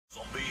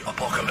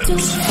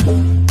apocalypse.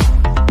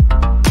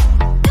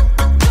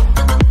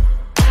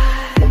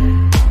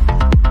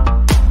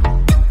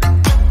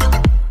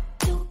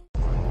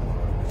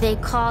 They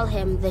call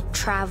him the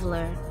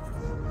Traveler,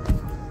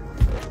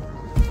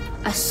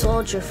 a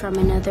soldier from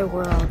another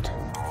world.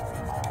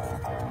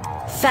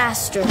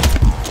 Faster,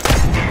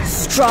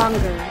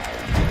 stronger,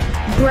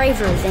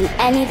 braver than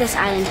any this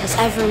island has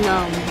ever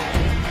known.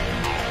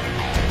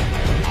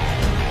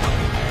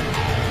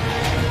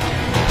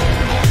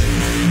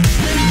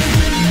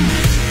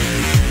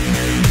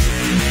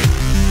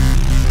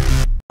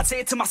 I say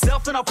it to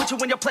myself, then I'll put you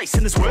in your place.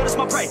 And this world is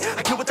my prey.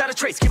 I kill without a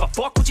trace. Give a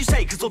fuck what you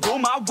say, cause they'll do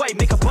my way.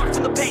 Make a buck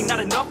from the pain, not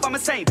enough, I'm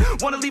insane.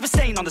 Wanna leave a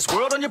stain on this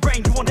world, on your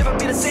brain. You will never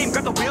be the same.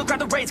 Grab the wheel, grab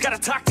the reins. Gotta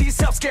talk to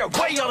yourself, scare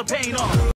away all the pain.